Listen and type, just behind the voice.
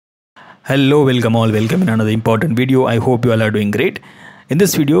Hello, welcome in another important video. I hope you all are doing great. In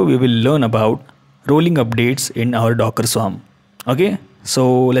this video, we will learn about rolling updates in our Docker Swarm. Okay,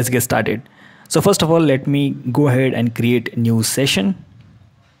 so let's get started. So first of all, let me go ahead and create a new session.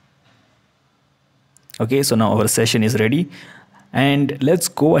 Okay, so now our session is ready, and let's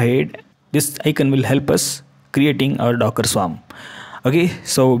go ahead. This icon will help us creating our Docker Swarm. Okay,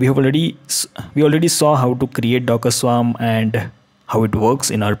 so we already saw how to create Docker Swarm and how it works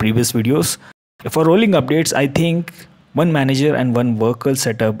in our previous videos. For rolling updates, I think one manager and one worker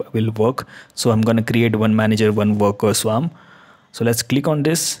setup will work. So I'm gonna create one manager, one worker swarm. So let's click on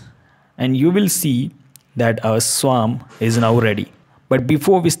this, and you will see that our swarm is now ready. But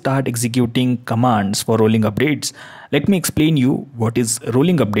before we start executing commands for rolling updates, let me explain you what is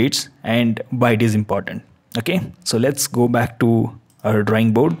rolling updates and why it is important. Okay, so let's go back to our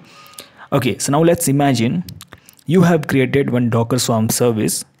drawing board. Okay, so now let's imagine you have created one Docker Swarm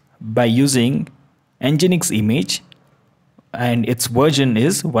service by using Nginx image, and its version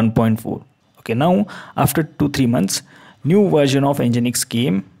is 1.4. Okay, now after 2-3 months, new version of Nginx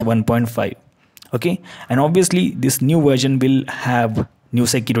came 1.5. Okay, and obviously this new version will have new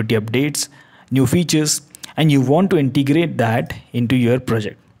security updates, new features, and you want to integrate that into your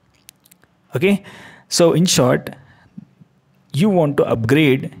project. Okay, so in short, you want to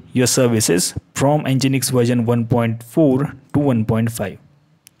upgrade your services from Nginx version 1.4 to 1.5.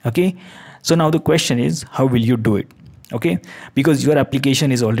 Okay, so now the question is, how will you do it? Okay, because your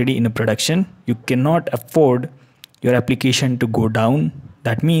application is already in a production, you cannot afford your application to go down.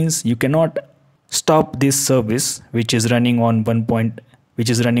 That means you cannot stop this service which is running on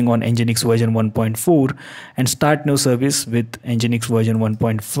Nginx version 1.4 and start new service with Nginx version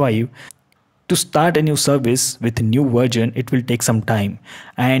 1.5. To start a new service with a new version, it will take some time,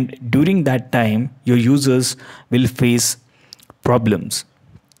 and during that time your users will face problems.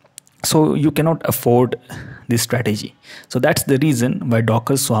 So you cannot afford this strategy. So that's the reason why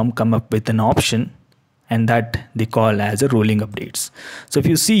Docker Swarm come up with an option, and that they call as a rolling updates. So if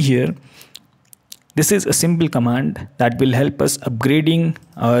you see here, this is a simple command that will help us upgrading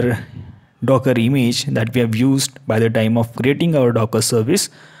our Docker image that we have used by the time of creating our Docker service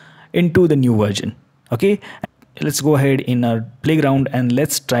into the new version. Okay, let's go ahead in our playground and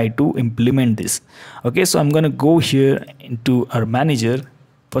let's try to implement this. Okay, so I'm gonna go here into our manager.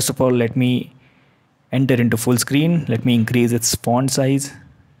 First of all, let me enter into full screen. Let me increase its font size.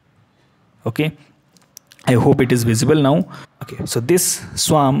 Okay, I hope it is visible now. Okay, so this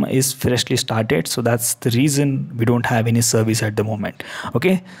swarm is freshly started, so that's the reason we don't have any service at the moment.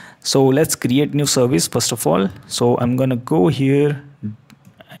 Okay, so let's create new service first of all. So I'm gonna go here,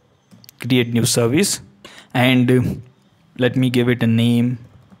 create new service, and let me give it a name.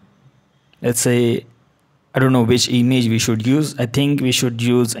 Let's say, I don't know which image we should use. I think we should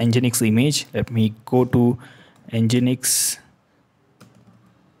use Nginx image. Let me go to Nginx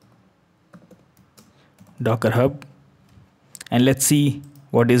Docker Hub, and let's see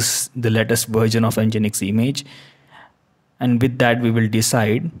what is the latest version of Nginx image, and with that we will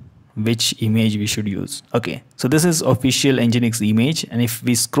decide which image we should use. Okay, so this is official Nginx image, and if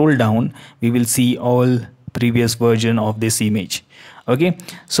we scroll down we will see all previous version of this image. Okay,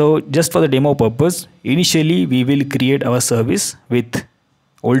 so just for the demo purpose, initially we will create our service with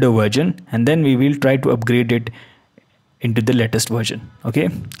older version, and then we will try to upgrade it into the latest version. Okay,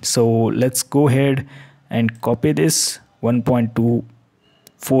 so let's go ahead and copy this 1.2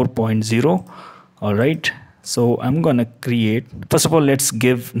 4.0. all right, so I'm gonna create, first of all let's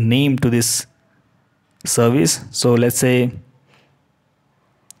give name to this service. So let's say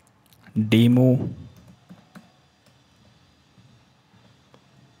demo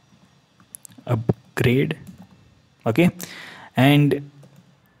upgrade. Okay, and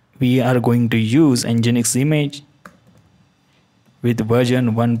we are going to use Nginx image with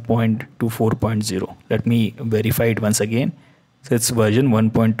version 1.24.0. let me verify it once again. So it's version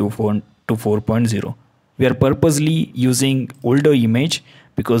 1.24 to 4.0. We are purposely using older image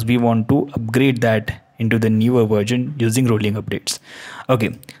because we want to upgrade that into the newer version using rolling updates.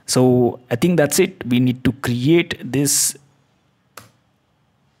 Okay, so I think that's it. We need to create this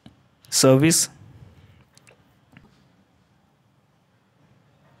service.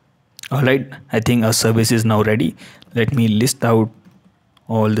 All right, I think our service is now ready. Let me list out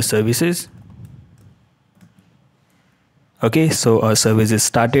all the services. Okay, so our service is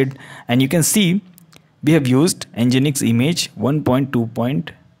started, and you can see we have used Nginx image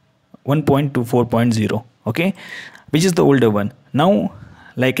 1.24.0. okay, which is the older one. Now,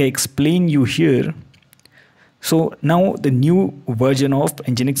 like I explained you here, So now the new version of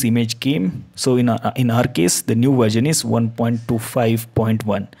Nginx image came. So in our case, the new version is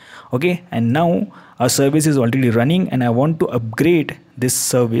 1.25.1. Okay, and now our service is already running, and I want to upgrade this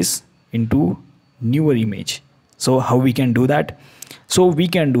service into newer image. So how we can do that? So we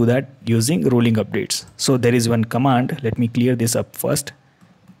can do that using rolling updates. So there is one command. Let me clear this up first.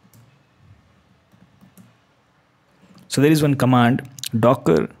 So there is one command,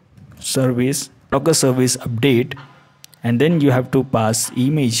 docker service update, and then you have to pass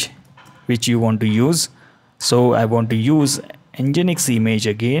image which you want to use. So I want to use Nginx image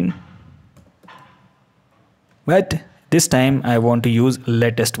again, but this time I want to use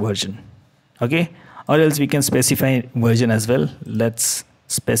latest version. Okay, or else we can specify version as well. Let's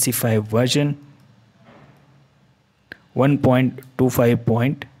specify version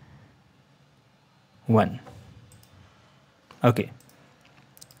 1.25.1. Okay,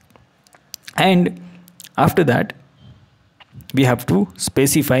 and after that we have to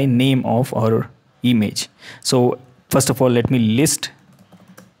specify name of our image. So first of all, let me list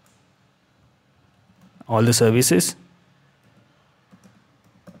all the services.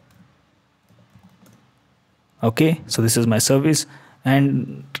 Okay, so this is my service,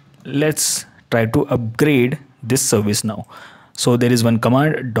 and let's try to upgrade this service now. So there is one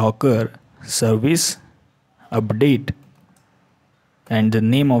command, docker service update, and the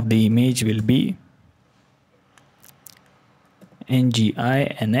name of the image will be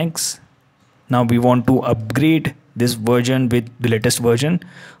Nginx. Now we want to upgrade this version with the latest version.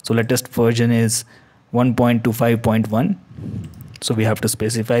 So latest version is 1.25.1. So we have to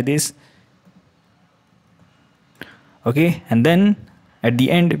specify this. Okay, and then at the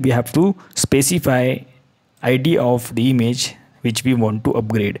end we have to specify ID of the image which we want to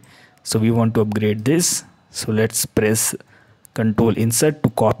upgrade. So we want to upgrade this. So let's press Control Insert to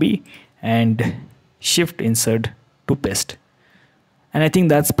copy and Shift Insert to paste. And I think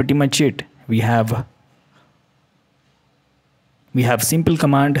that's pretty much it. We have simple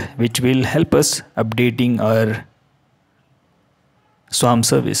command which will help us updating our Swarm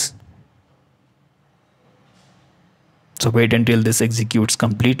service. So wait until this executes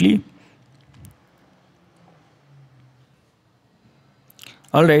completely.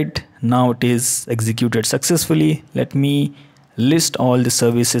 Alright, now it is executed successfully. Let me list all the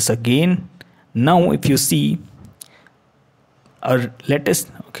services again. Now if you see our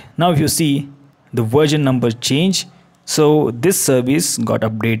latest, okay, now if you see the version number change, so this service got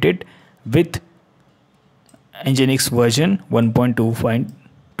updated with Nginx version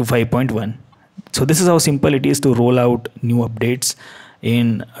 1.25.1. So this is how simple it is to roll out new updates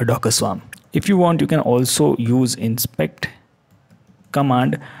in a Docker Swarm. If you want, you can also use inspect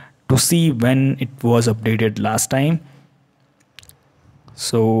command to see when it was updated last time.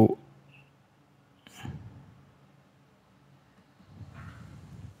 So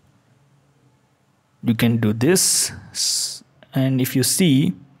you can do this, and if you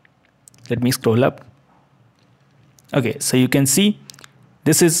see, let me scroll up. Okay, so you can see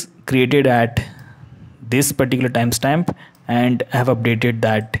this is created at this particular timestamp, and I have updated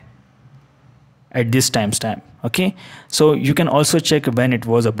that at this timestamp. Okay, so you can also check when it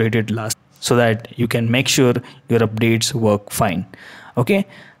was updated last, so that you can make sure your updates work fine. Okay,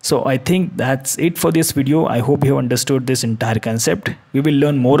 so I think that's it for this video. I hope you have understood this entire concept. We will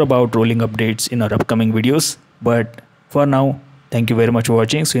learn more about rolling updates in our upcoming videos, but for now, thank you very much for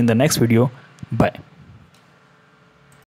watching. See you in the next video. Bye.